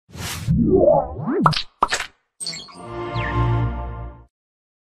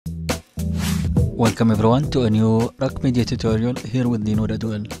Welcome everyone to a new Raqmedia tutorial here with Dino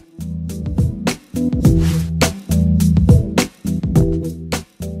Radwell.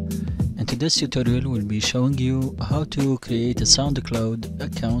 In today's tutorial we'll be showing you how to create a SoundCloud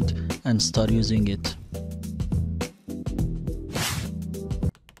account and start using it.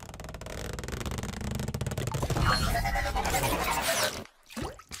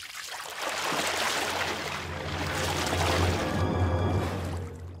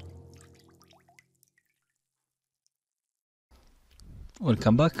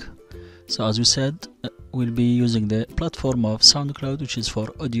 Welcome back. So as we said, we'll be using the platform of SoundCloud, which is for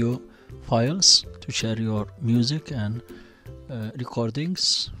audio files to share your music and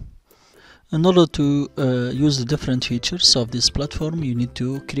recordings. In order to use the different features of this platform, you need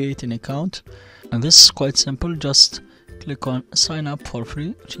to create an account, and this is quite simple. Just click on sign up for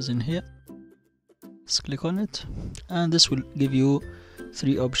free, which is in here. Just click on it, and this will give you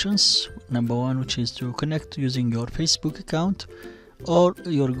three options. Number one, which is to connect using your Facebook account or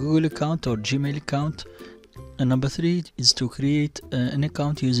your Google account or Gmail account, and number three is to create an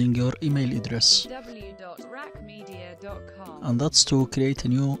account using your email address, www.raqmedia.com, and that's to create a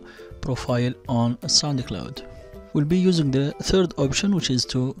new profile on SoundCloud. We'll be using the third option, which is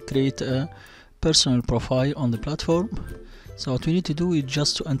to create a personal profile on the platform. So what we need to do is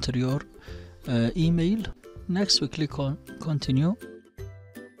just to enter your email. Next we click on continue.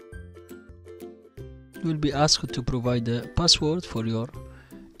 You will be asked to provide a password for your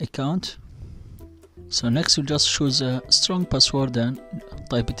account. So next you just choose a strong password and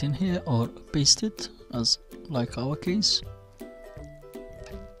type it in here or paste it, as like our case.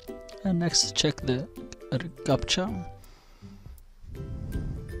 And next check the captcha,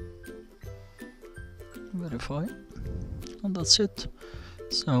 verify, and that's it.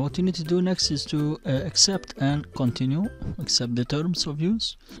 So what you need to do next is to accept and continue, accept the terms of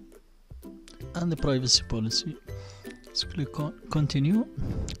use and the privacy policy. Let's click on continue.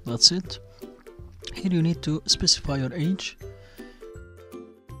 That's it. Here you need to specify your age.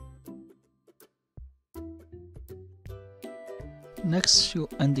 Next you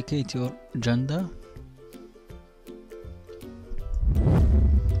indicate your gender.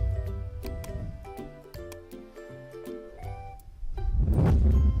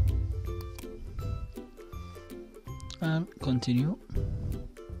 And continue.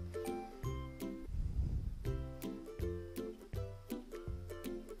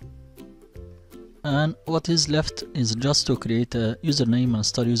 And what is left is just to create a username and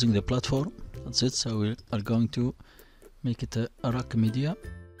start using the platform. That's it. So we are going to make it a Raqmedia.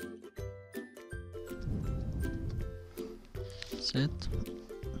 That's it.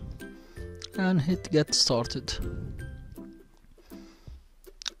 And hit get started.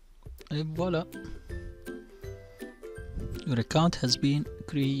 And voila, your account has been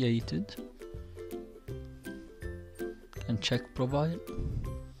created. You can check profile.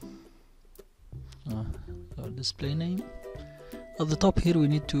 Our display name. At the top here we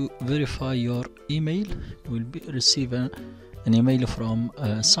need to verify your email. You will receive an email from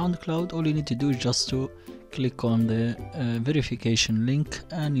SoundCloud. All you need to do is just to click on the verification link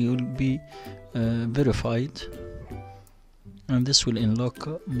and you will be verified, and this will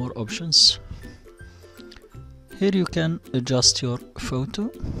unlock more options. Here you can adjust your photo,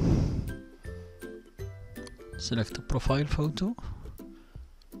 select a profile photo.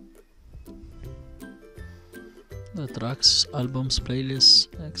 The tracks, albums, playlists,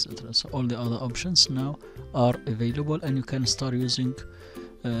 etc. So all the other options now are available, and you can start using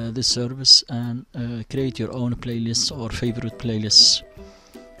this service and create your own playlists or favorite playlists.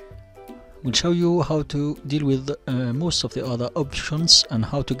 We'll show you how to deal with most of the other options and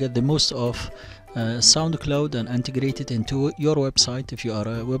how to get the most of SoundCloud and integrate it into your website if you are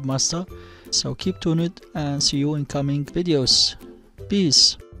a webmaster. So keep tuned and see you in coming videos.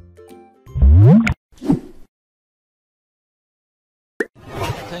 Peace.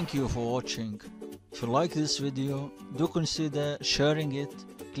 Thank you for watching. If you like this video, do consider sharing it.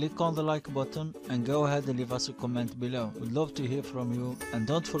 Click on the like button and go ahead and leave us a comment below. We'd love to hear from you, and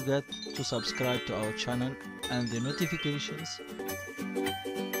don't forget to subscribe to our channel and the notifications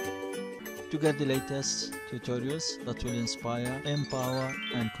to get the latest tutorials that will inspire, empower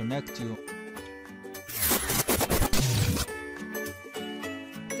and connect you.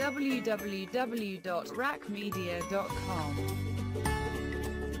 www.raqmedia.com.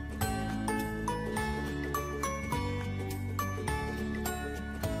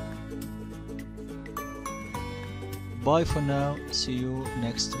 Bye for now. See you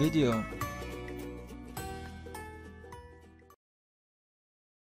next video.